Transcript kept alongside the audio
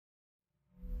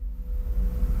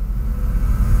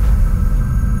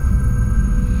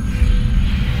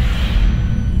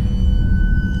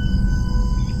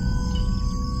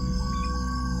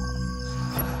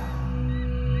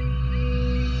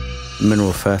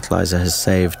mineral fertilizer has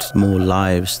saved more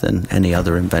lives than any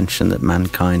other invention that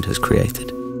mankind has created.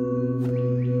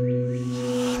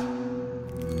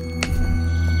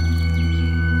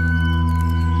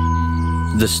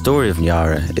 The story of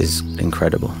Yara is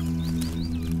incredible.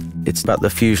 It's about the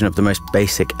fusion of the most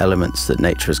basic elements that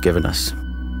nature has given us.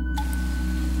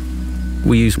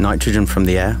 We use nitrogen from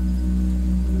the air,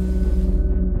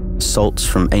 salts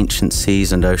from ancient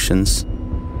seas and oceans,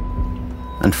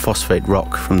 and phosphate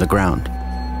rock from the ground.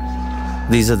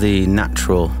 These are the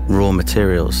natural raw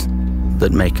materials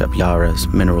that make up Yara's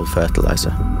mineral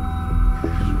fertilizer.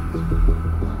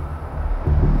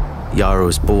 Yara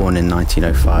was born in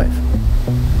 1905.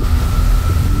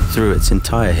 Through its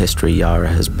entire history, Yara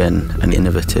has been an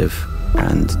innovative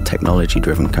and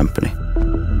technology-driven company.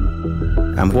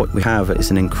 And what we have is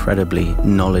an incredibly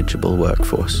knowledgeable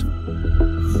workforce.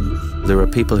 There are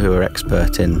people who are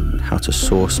expert in how to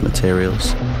source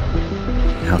materials,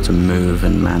 how to move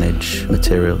and manage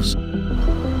materials.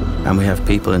 And we have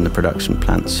people in the production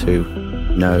plants who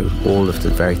know all of the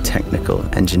very technical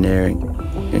engineering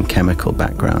and chemical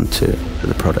background to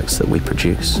the products that we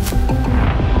produce.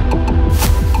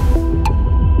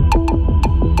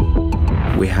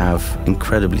 We have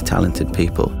incredibly talented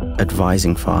people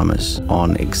advising farmers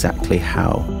on exactly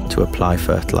how to apply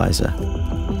fertilizer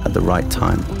at the right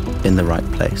time, in the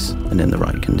right place, and in the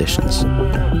right conditions.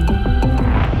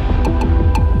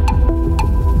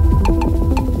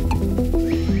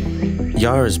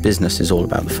 Yara's business is all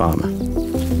about the farmer.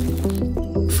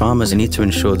 Farmers need to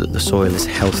ensure that the soil is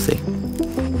healthy,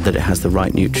 that it has the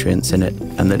right nutrients in it,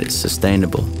 and that it's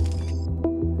sustainable.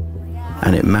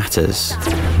 And it matters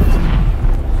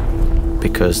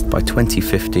because by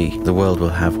 2050, the world will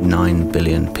have 9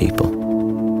 billion people.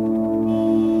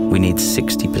 We need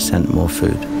 60% more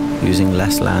food, using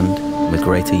less land with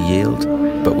greater yield,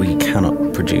 but we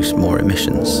cannot produce more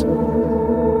emissions.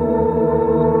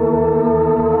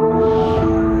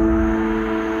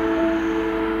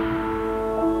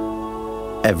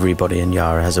 Everybody in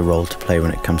Yara has a role to play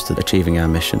when it comes to achieving our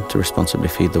mission to responsibly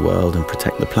feed the world and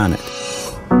protect the planet.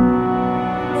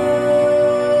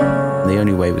 The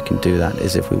only way we can do that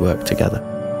is if we work together.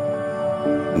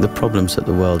 The problems that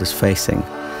the world is facing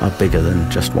are bigger than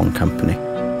just one company,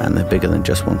 and they're bigger than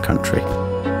just one country.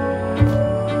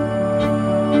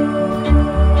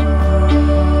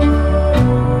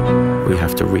 We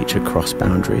have to reach across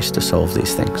boundaries to solve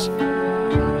these things.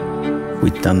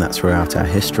 We've done that throughout our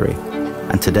history,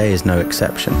 and today is no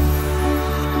exception.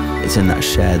 It's in that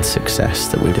shared success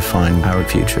that we define our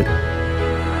future.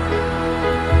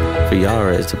 For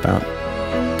Yara, it's about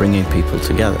bringing people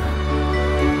together,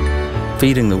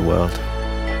 feeding the world,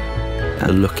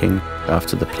 and looking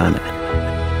after the planet.